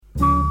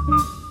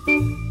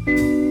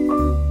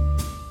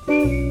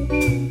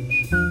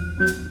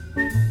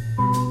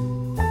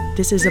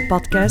This is a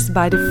podcast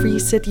by the Free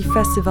City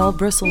Festival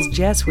Brussels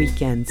Jazz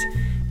Weekend.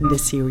 In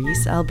this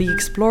series, I'll be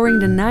exploring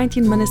the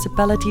 19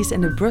 municipalities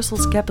in the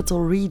Brussels capital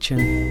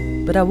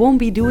region. But I won't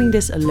be doing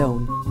this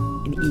alone.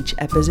 In each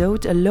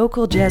episode, a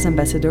local jazz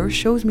ambassador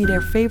shows me their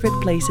favorite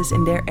places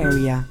in their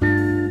area.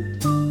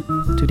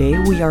 Today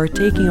we are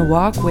taking a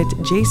walk with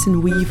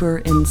Jason Weaver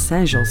in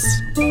Saint-Josse.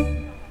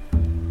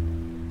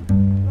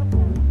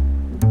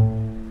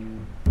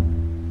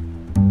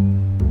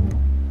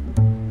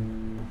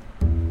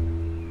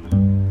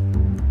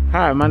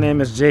 Hi, my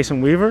name is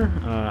Jason Weaver.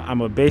 I'm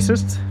a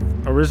bassist,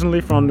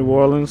 originally from New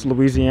Orleans,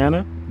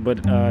 Louisiana,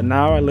 but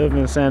now I live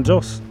in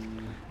Saint-Josse.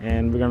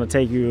 And we're going to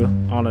take you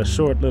on a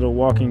short little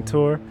walking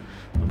tour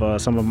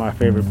of some of my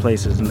favorite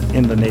places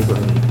in the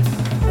neighborhood.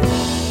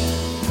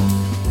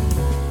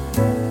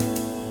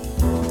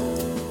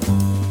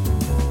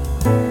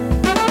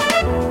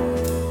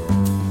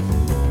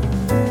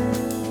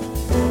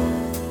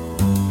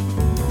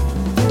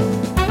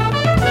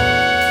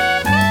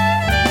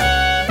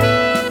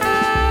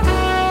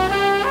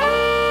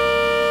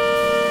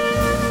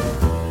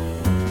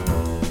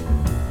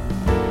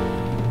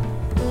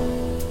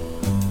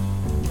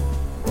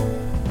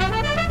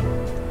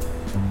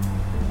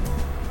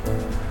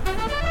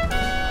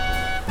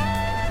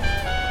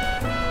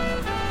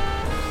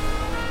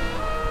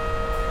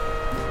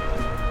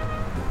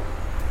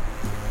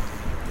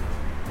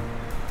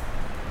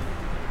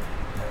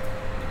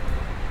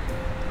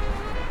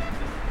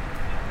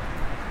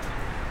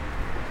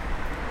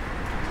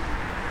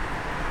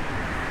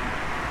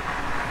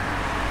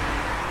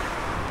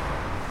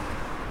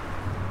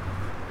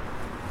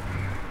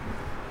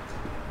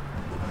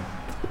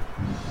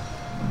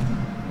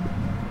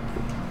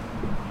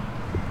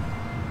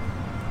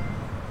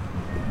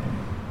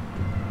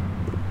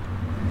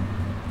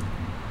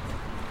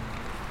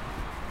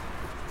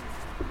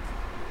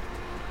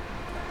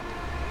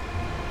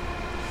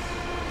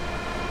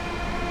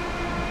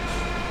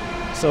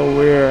 So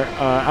we're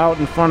out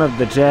in front of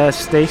the jazz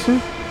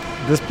station.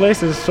 This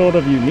place is sort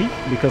of unique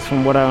because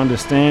from what I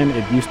understand,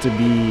 it used to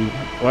be,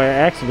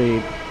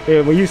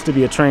 it used to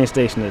be a train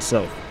station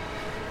itself.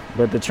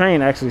 But the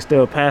train actually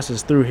still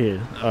passes through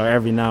here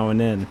every now and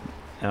then.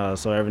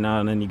 So every now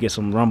and then you get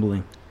some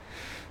rumbling.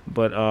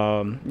 But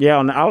on the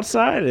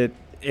outside, it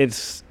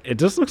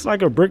just looks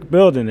like a brick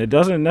building. It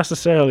doesn't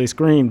necessarily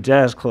scream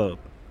jazz club.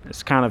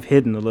 It's kind of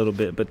hidden a little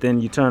bit. But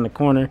then you turn the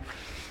corner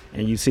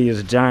and you see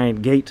this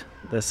giant gate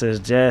that says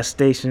jazz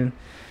station,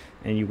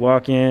 and you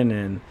walk in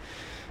and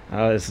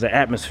it's the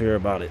atmosphere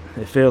about it.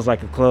 It feels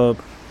like a club.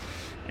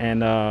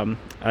 And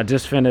I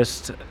just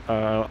finished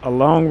a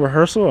long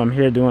rehearsal. I'm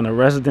here doing a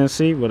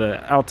residency with an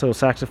alto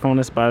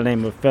saxophonist by the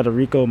name of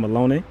Federico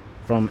Malone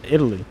from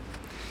Italy.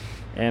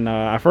 And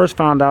I first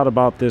found out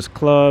about this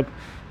club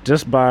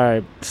just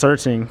by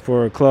searching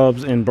for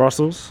clubs in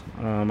Brussels.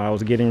 I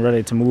was getting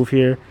ready to move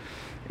here,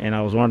 and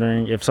I was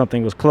wondering if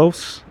something was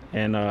close.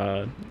 And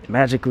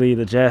magically,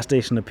 the jazz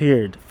station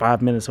appeared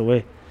 5 minutes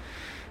away.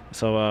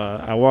 So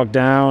I walked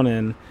down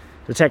and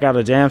to check out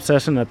a jam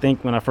session, I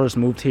think when I first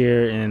moved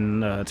here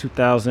in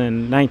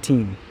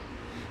 2019.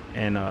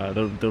 And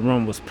the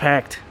room was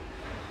packed.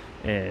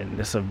 And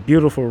it's a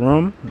beautiful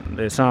room.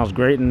 It sounds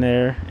great in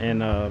there.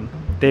 And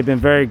they've been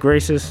very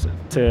gracious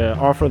to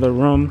offer the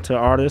room to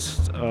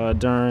artists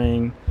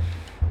during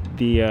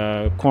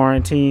the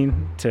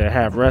quarantine to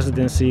have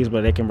residencies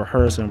where they can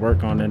rehearse and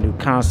work on their new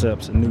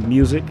concepts and new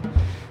music,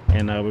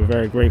 and we're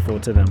very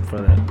grateful to them for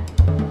that.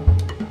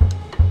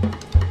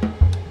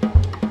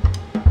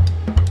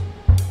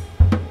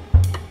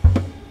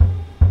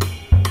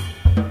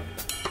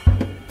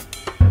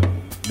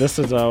 This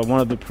is one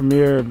of the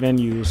premier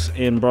venues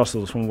in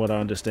Brussels from what I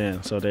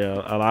understand. So there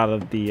are a lot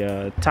of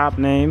the top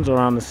names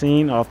around the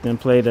scene often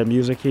play their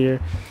music here,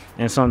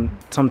 and some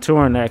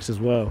touring acts as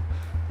well.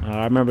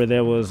 I remember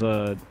there was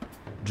a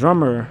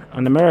drummer,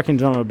 an American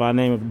drummer by the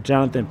name of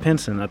Yonatan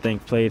Hes, I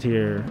think, played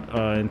here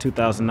in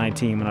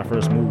 2019 when I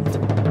first moved.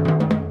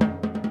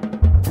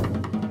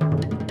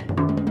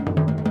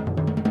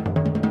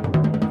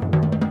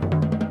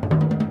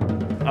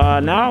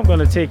 Now I'm going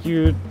to take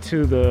you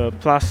to the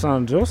Place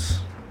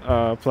Saint-Josse,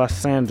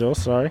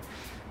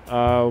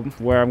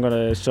 where I'm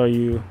going to show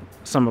you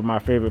some of my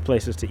favorite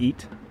places to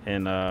eat.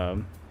 And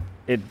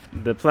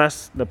the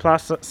Place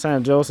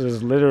Saint-Josse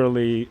is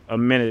literally a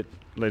minute,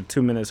 like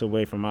 2 minutes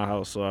away from my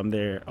house, so I'm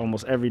there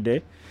almost every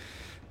day.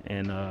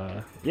 And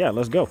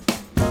let's go.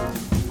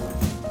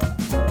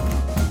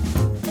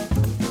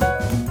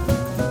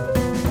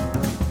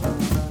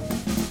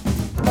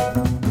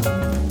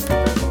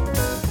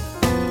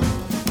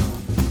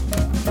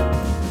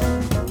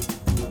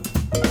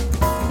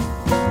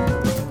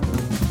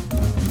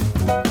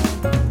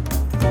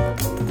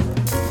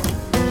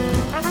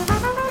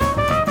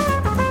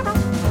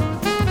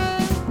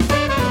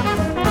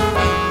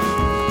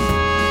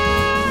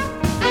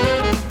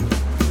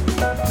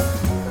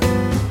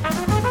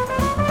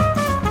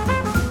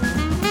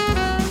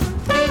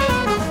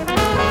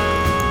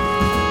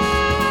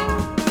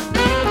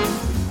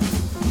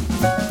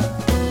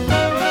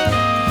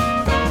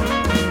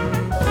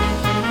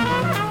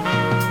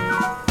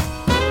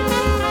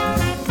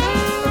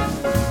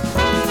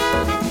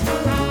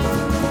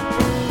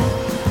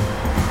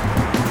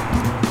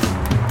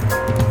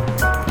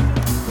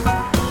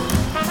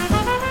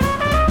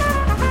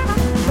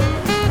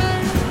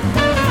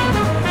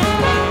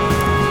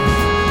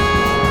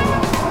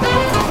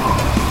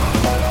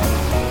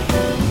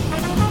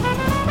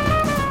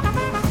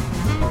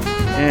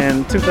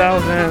 in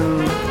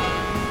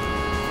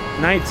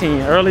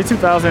 2019, early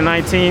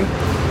 2019,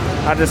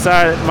 I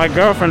decided, my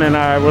girlfriend and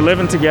I were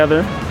living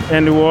together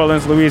in New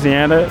Orleans,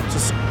 Louisiana.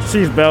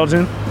 She's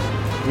Belgian.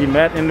 We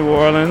met in New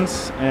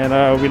Orleans,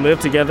 and we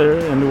lived together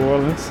in New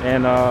Orleans.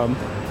 And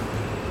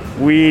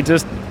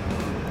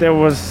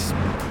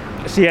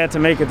she had to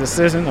make a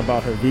decision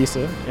about her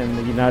visa in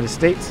the United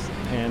States.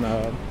 And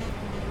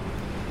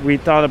we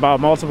thought about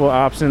multiple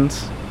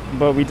options,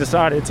 but we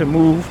decided to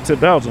move to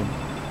Belgium.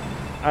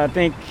 I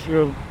think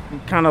you're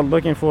kind of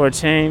looking for a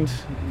change.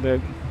 The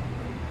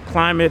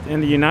climate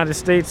in the United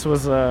States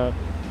was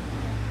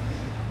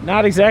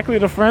not exactly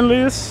the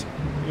friendliest,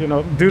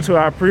 due to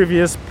our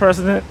previous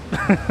president.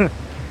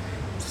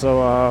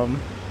 So,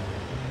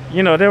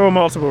 there were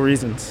multiple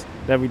reasons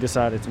that we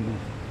decided to move.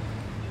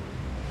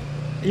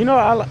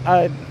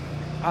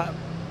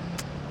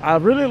 I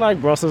really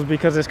like Brussels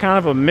because it's kind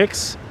of a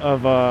mix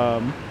of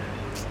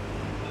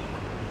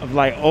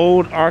like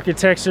old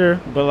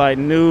architecture, but like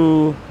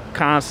new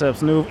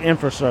concepts, new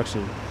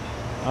infrastructure.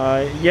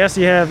 Yes,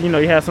 you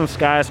have some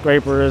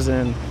skyscrapers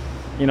and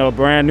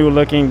brand new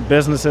looking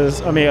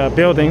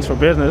buildings for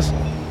business.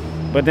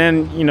 But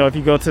then if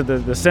you go to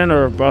the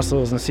center of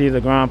Brussels and see the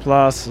Grand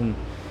Place and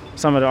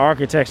some of the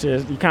architecture,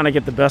 you kind of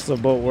get the best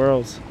of both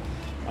worlds.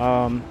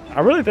 I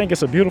really think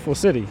it's a beautiful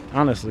city,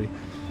 honestly.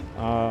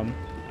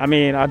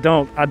 I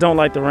don't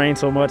like the rain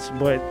so much,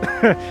 but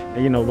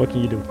what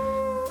can you do?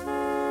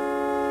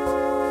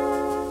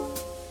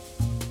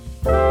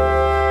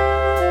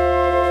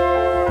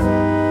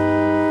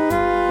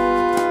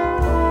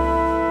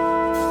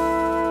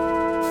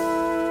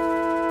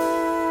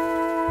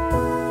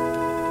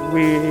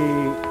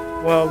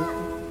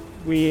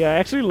 We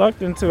actually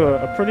lucked into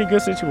a pretty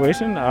good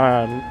situation.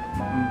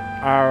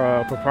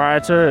 Our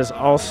proprietor is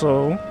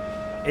also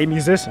a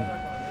musician.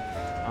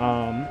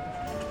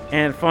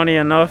 And funny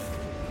enough,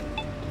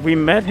 we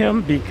met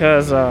him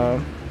because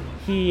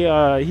he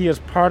is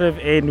part of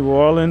a New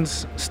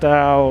Orleans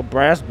style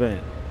brass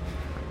band.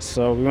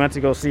 So we went to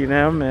go see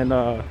them, and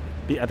I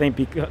think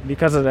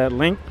because of that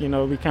link,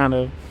 we kind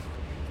of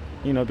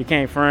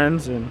became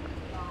friends, and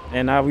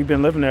now we've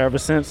been living there ever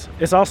since.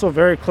 It's also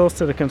very close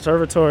to the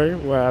conservatory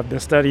where I've been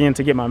studying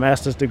to get my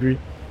master's degree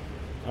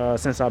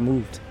since I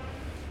moved.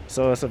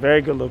 So it's a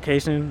very good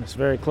location. It's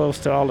very close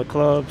to all the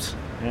clubs,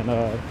 and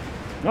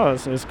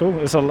it's cool.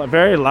 It's a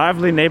very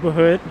lively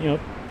neighborhood.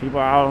 People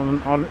are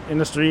out in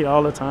the street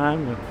all the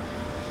time. And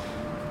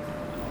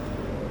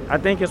I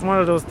think it's one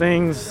of those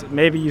things.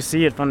 Maybe you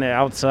see it from the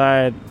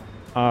outside,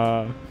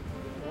 and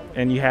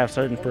you have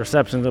certain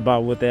perceptions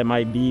about what that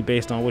might be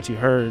based on what you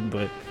heard,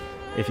 but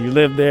if you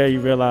live there, you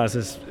realize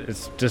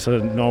it's just a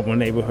normal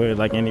neighborhood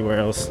like anywhere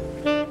else.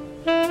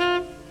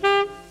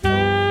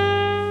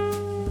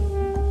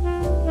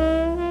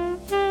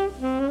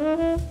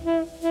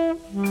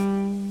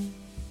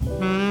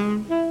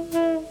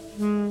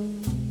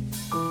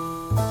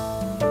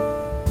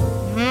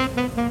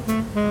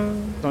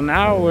 So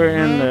now we're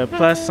in the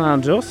Place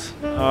Saint-Josse.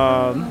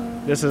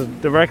 This is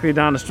directly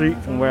down the street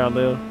from where I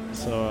live,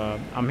 so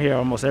I'm here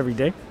almost every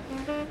day.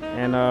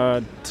 And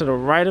to the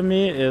right of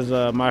me is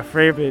my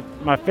favorite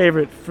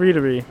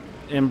fruiterie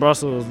in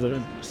Brussels,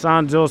 the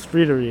Saint-Josse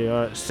fruiterie,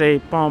 or Chez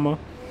Palma.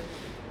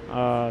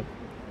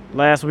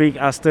 Last week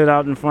I stood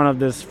out in front of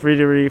this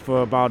fruiterie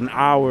for about an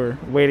hour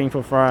waiting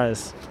for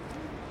fries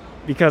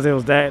because there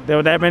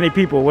were that many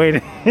people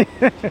waiting.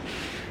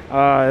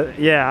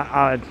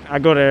 I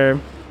go there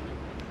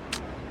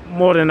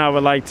more than I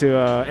would like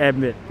to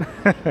admit.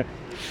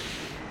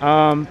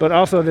 But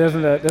also there's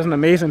an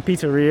amazing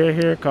pizzeria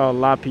here called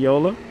La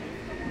Piola.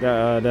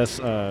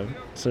 That's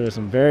serves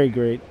some very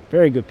good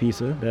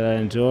pizza that I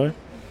enjoy.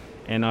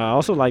 And I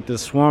also like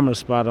this shawarma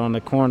spot on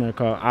the corner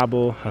called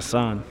Abu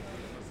Hassan.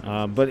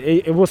 But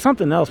it was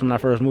something else when I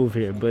first moved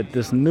here. But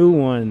this new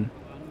one,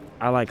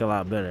 I like a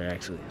lot better,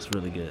 actually. It's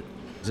really good.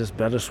 It's just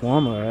better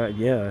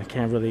shawarma. I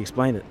can't really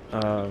explain it.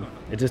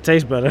 It just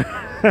tastes better.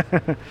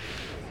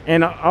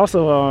 And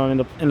also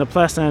in the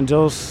Place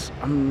Saint-Josse,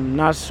 I'm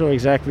not sure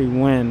exactly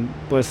when,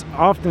 but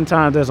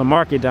oftentimes there's a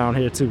market down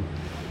here too,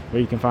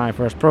 where you can find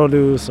fresh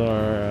produce,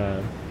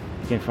 or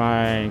you can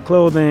find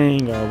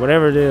clothing, or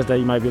whatever it is that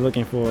you might be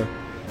looking for.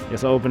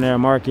 It's an open air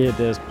market.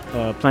 There's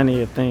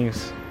plenty of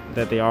things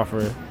that they offer.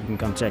 You can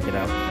come check it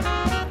out.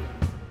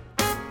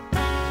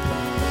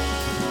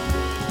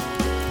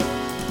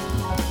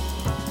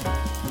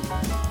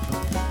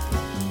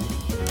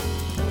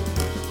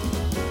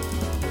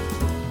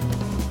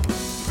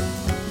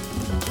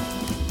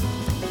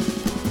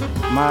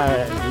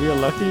 We're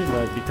lucky,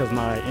 because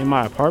in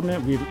my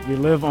apartment we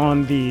live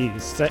on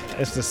it's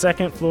the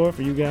second floor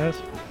for you guys.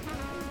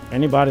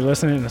 Anybody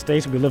listening in the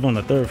States, we live on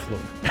the third floor.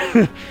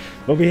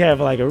 But we have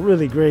like a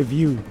really great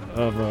view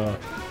of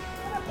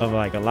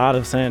like a lot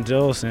of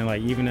Saint-Josse and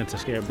like even into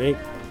Scarebeck.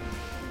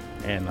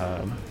 And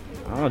I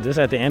don't know, just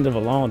at the end of a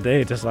long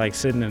day, just like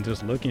sitting and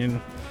just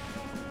looking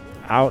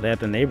out at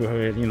the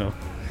neighborhood,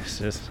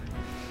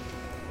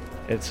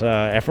 it's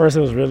at first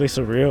it was really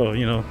surreal,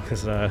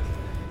 because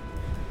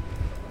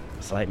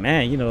it's like,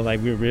 man,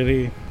 like we're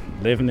really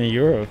living in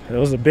Europe. It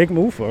was a big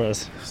move for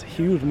us. It's a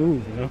huge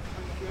move, you know.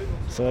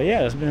 So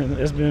yeah, it's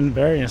been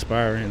very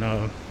inspiring.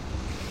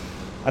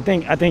 I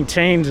think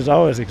change is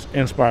always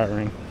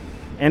inspiring.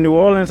 In New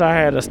Orleans, I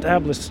had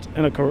established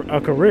a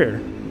career.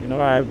 You know,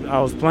 I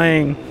was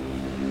playing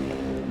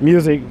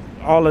music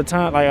all the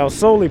time. Like I was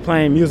solely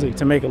playing music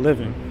to make a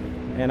living,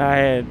 and I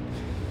had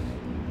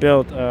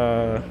built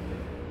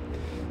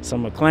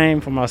some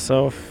acclaim for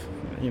myself.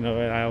 You know,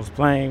 and I was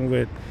playing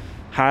with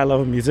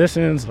high-level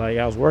musicians. Like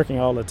I was working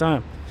all the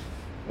time.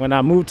 When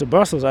I moved to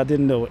Brussels, I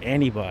didn't know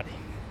anybody.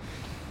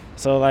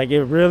 So like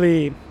it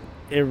really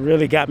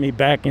got me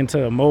back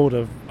into a mode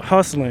of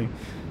hustling,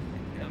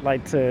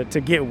 like to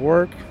get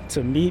work,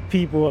 to meet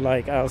people.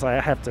 Like I was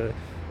like,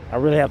 I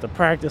really have to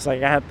practice.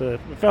 Like it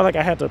felt like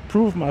I had to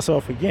prove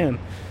myself again,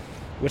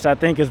 which I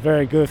think is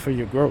very good for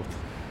your growth.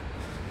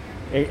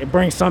 It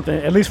brings something,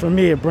 at least for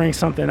me, it brings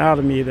something out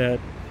of me that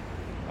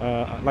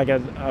like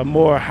a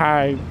more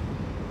high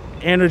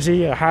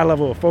energy, a high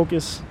level of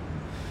focus.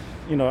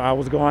 You know, I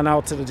was going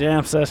out to the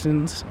jam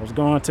sessions. I was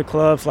going to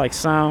clubs like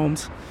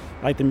Sounds,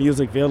 like the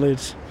Music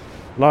Village,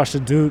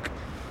 L'Archiduc.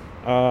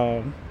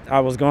 I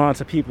was going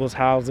to people's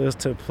houses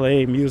to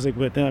play music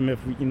with them. If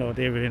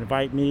they would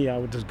invite me, I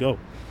would just go.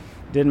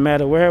 Didn't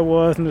matter where it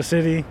was in the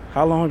city,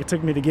 how long it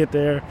took me to get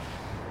there.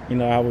 You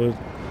know, I would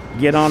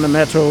get on the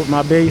metro with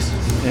my bass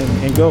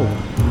and go.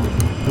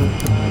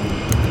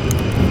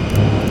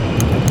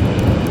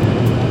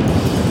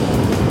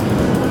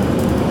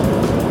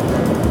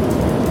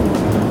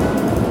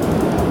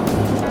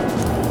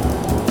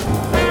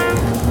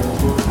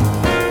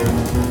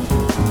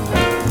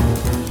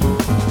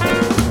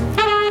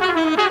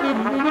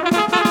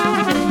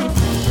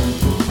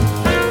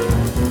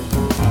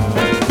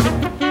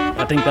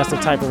 I think that's the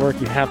type of work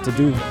you have to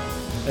do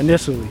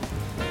initially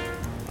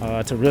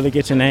to really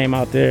get your name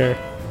out there,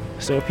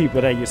 show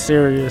people that you're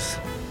serious,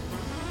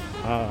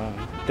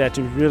 that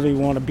you really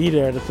want to be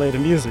there to play the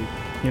music,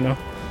 you know.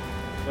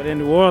 But in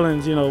New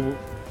Orleans, you know,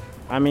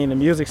 I mean, the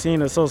music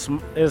scene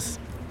is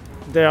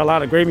there are a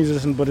lot of great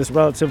musicians, but it's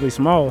relatively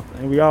small,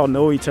 and we all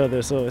know each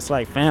other, so it's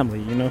like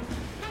family, you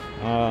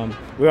know.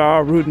 We're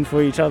all rooting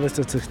for each other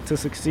to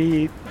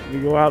succeed.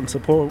 We go out and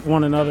support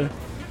one another,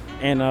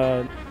 and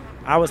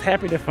I was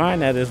happy to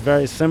find that it's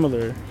very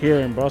similar here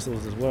in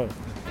Brussels as well.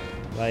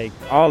 Like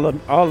all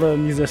the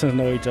musicians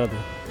know each other.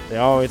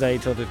 They're always at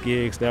each other's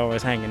gigs. They're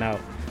always hanging out,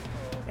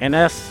 and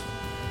it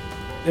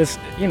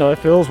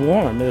feels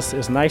warm.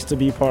 It's nice to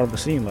be part of the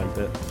scene like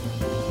that.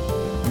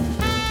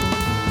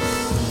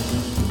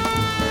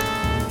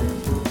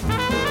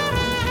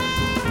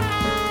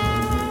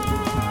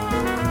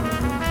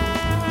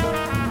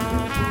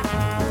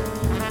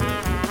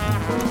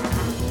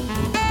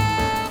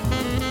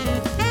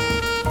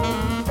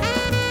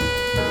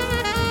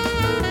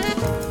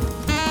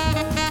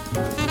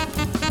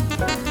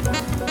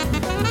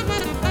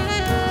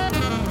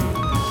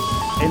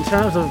 In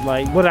terms of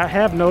like what I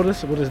have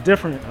noticed, what is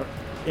different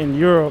in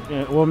Europe,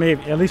 or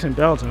maybe at least in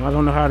Belgium, I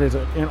don't know how it is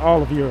in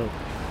all of Europe,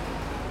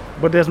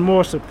 but there's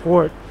more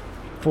support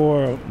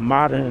for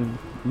modern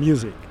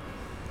music.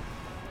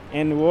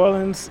 In New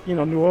Orleans, you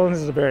know, New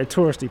Orleans is a very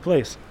touristy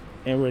place,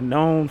 and we're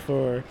known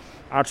for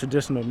our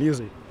traditional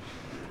music.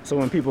 So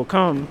when people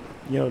come,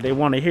 you know, they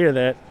want to hear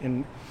that,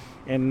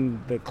 and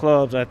the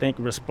clubs, I think,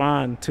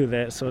 respond to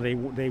that. So they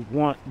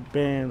want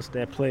bands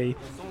that play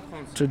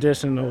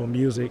traditional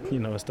music, you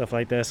know, stuff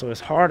like that. So it's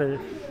harder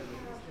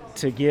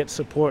to get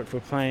support for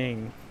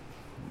playing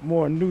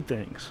more new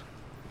things.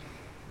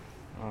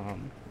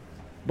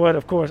 But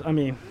of course, I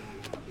mean,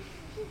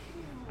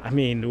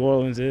 New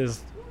Orleans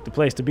is the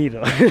place to be,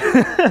 though.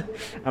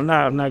 I'm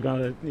not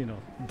gonna, you know,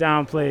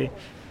 downplay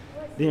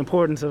the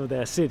importance of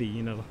that city.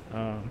 You know,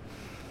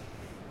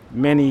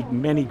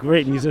 many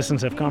great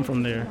musicians have come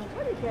from there,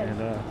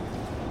 and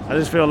I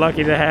just feel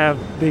lucky to have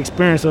the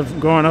experience of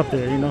growing up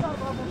there. You know.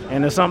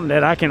 And it's something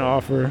that I can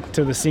offer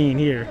to the scene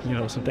here. You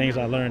know, some things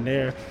I learned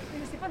there,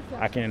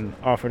 I can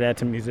offer that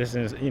to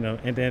musicians, you know,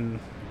 and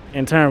then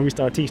in turn we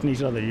start teaching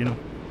each other, you know.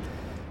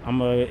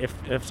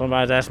 If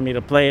somebody's asking me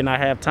to play and I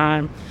have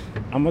time,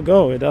 I'm gonna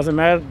go. It doesn't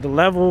matter the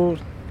level,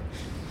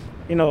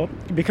 you know,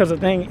 because the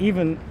thing,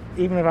 even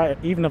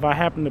if I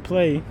happen to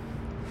play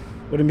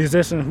with a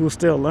musician who's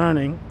still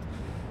learning,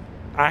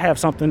 I have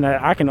something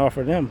that I can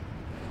offer them.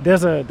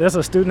 There's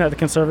a student at the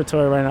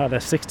conservatory right now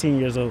that's 16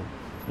 years old.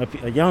 A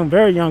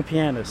very young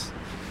pianist,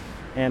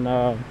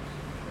 and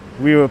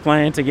we were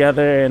playing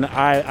together, and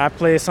I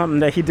played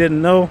something that he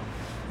didn't know,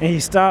 and he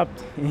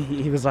stopped, and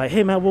he was like,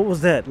 "Hey man, what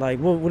was that? Like,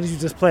 what did you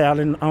just play? I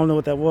don't know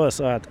what that was."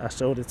 So I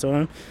showed it to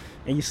him,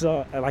 and you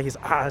saw like his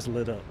eyes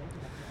lit up,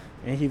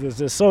 and he was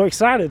just so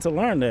excited to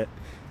learn that,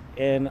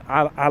 and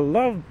I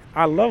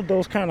love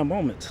those kind of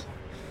moments,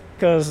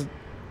 because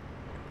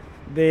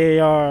they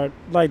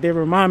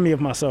remind me of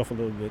myself a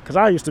little bit, because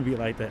I used to be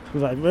like that. I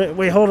was like,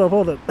 wait,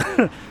 hold up.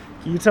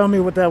 Can you tell me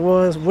what that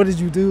was? What did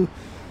you do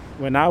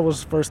when I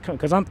was first coming?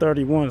 Because I'm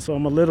 31, so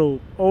I'm a little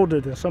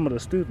older than some of the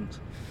students.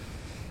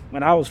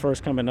 When I was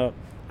first coming up,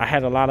 I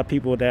had a lot of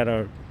people that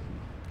are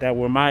that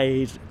were my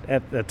age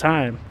at the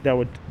time that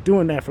were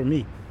doing that for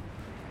me.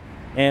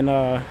 And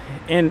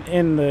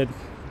in the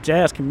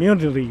jazz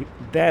community,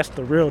 that's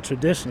the real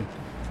tradition.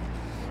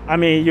 I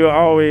mean, you're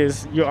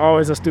always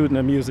a student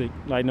of music,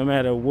 like no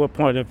matter what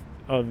point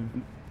of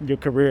your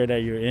career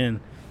that you're in.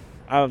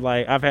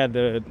 I've had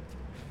the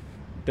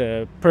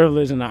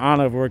privilege and the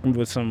honor of working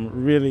with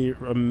some really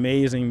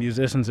amazing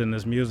musicians in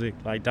this music,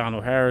 like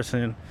Donald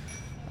Harrison.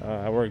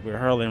 I worked with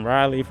Herlin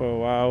Riley for a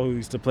while, who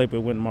used to play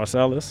with Wynton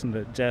Marsalis in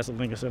the Jazz at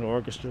Lincoln Center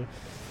Orchestra.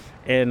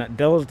 And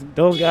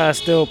those guys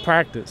still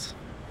practice.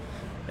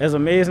 As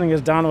amazing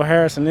as Donald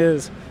Harrison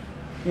is,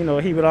 you know,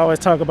 he would always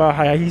talk about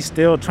how he's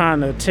still trying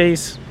to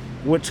chase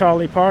what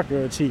Charlie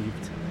Parker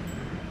achieved.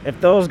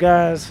 If those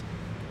guys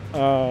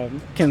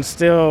can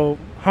still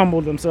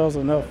humble themselves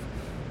enough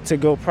to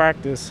go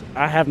practice,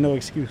 I have no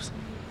excuse.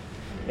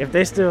 If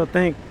they still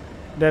think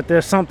that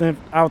there's something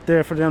out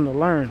there for them to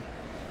learn,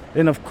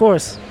 then of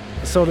course,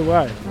 so do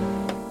I.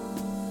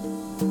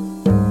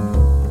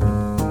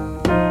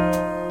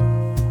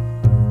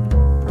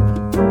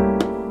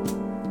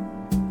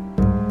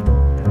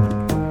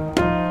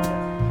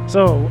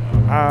 So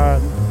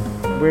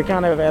we're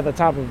kind of at the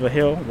top of a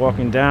hill,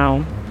 walking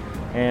down,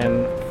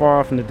 and far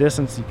off in the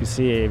distance you can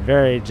see a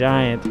very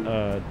giant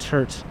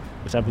church,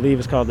 which I believe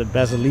is called the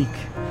Basilique,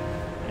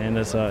 and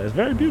it's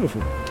very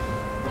beautiful.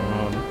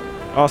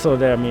 Also,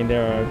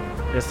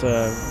 it's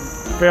a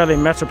fairly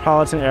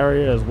metropolitan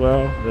area as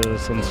well.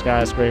 There's some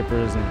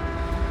skyscrapers and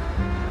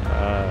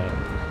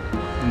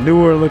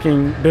newer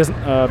looking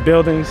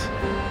buildings,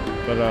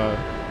 but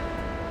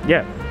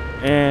yeah,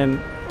 and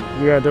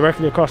we are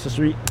directly across the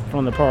street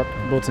from the Parc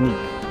Botanique.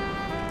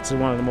 This is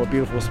one of the more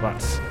beautiful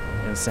spots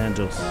in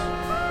Saint-Josse.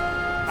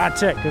 I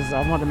checked because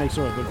I wanted to make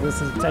sure, but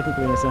this is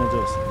technically in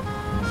Saint-Josse.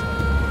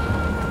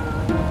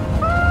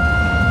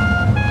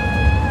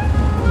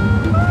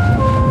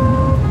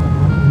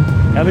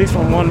 At least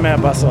from one map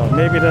I saw.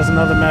 Maybe there's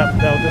another map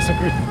that will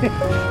disagree.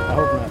 I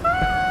hope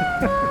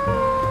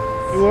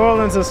not. New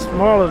Orleans is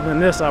smaller than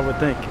this, I would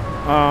think.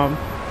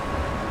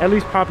 At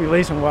least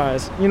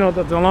population-wise. You know,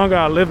 the longer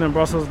I lived in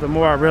Brussels, the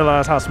more I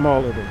realize how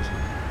small it is.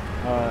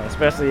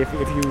 Especially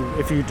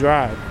if you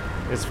drive,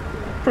 it's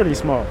pretty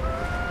small.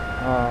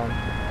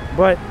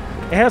 But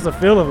it has a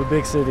feel of a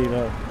big city,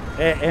 though,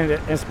 and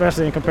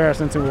especially in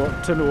comparison to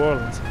New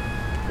Orleans.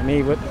 I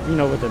mean, with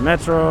the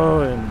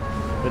metro and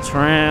the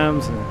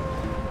trams, and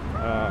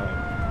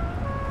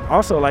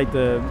also like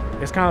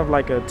it's kind of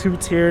like a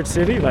two-tiered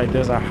city. Like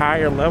there's a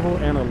higher level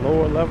and a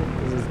lower level.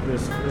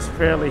 It's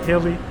fairly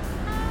hilly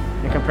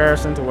in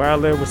comparison to where I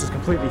live, which is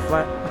completely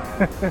flat.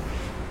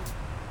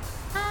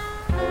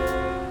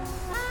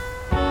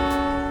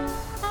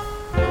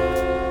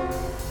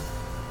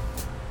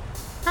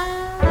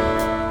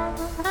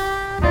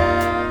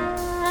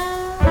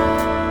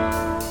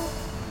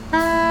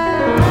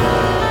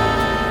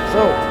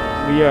 So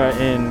we are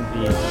in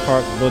the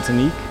Parc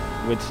Botanique,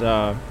 which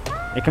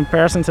in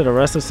comparison to the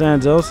rest of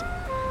Saint-Josse,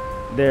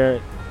 there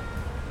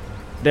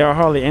are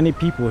hardly any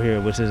people here,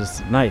 which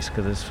is nice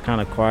because it's kind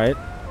of quiet.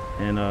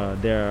 And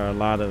there are a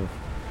lot of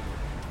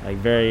like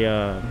very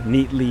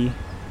neatly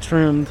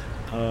trimmed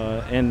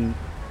and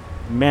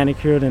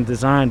manicured and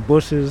designed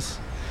bushes,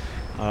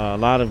 a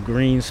lot of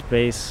green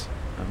space,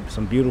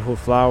 some beautiful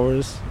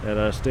flowers that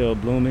are still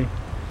blooming,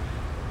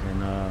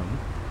 and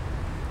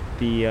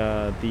the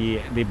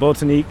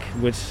Botanique,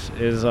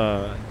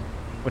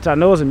 which I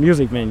know is a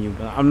music venue,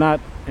 but I'm not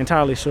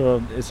entirely sure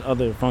of its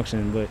other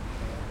function. But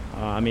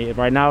I mean,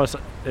 right now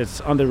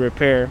it's under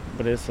repair,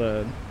 but it's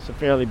a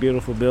fairly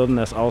beautiful building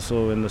that's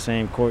also in the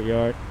same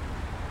courtyard.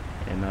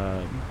 And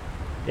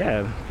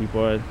yeah,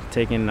 people are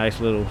taking nice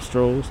little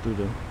strolls through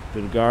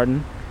the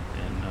garden,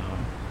 and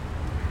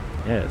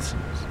yeah,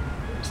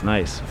 it's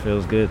nice. It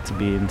feels good to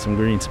be in some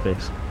green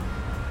space.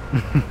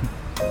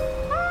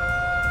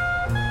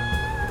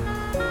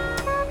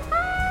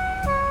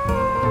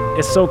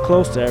 It's so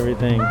close to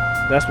everything.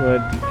 That's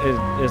what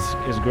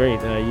is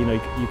great.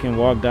 You can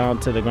walk down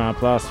to the Grand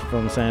Place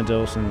from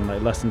Saint-Josse in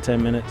like less than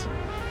 10 minutes.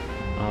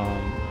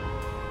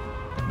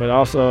 But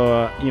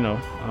also, I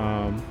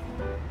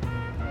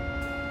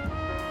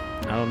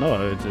don't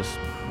know. It just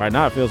right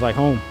now it feels like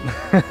home.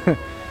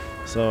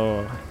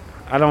 So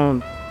I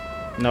don't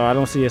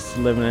see us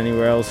living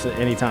anywhere else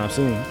anytime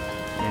soon,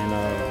 and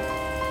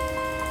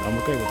I'm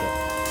okay with that.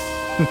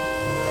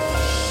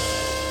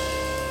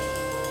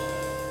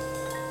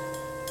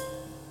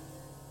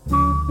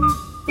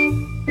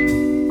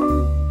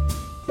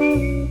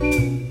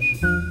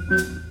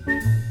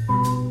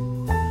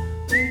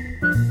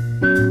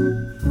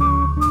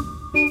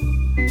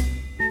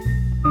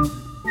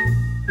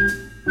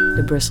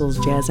 The Brussels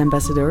Jazz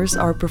Ambassadors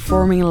are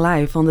performing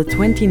live on the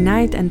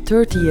 29th and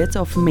 30th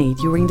of May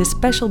during the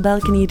special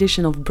balcony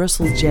edition of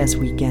Brussels Jazz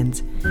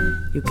Weekend.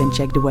 You can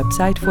check the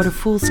website for the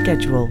full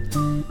schedule.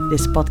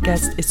 This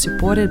podcast is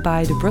supported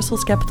by the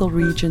Brussels Capital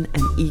Region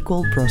and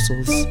Equal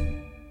Brussels.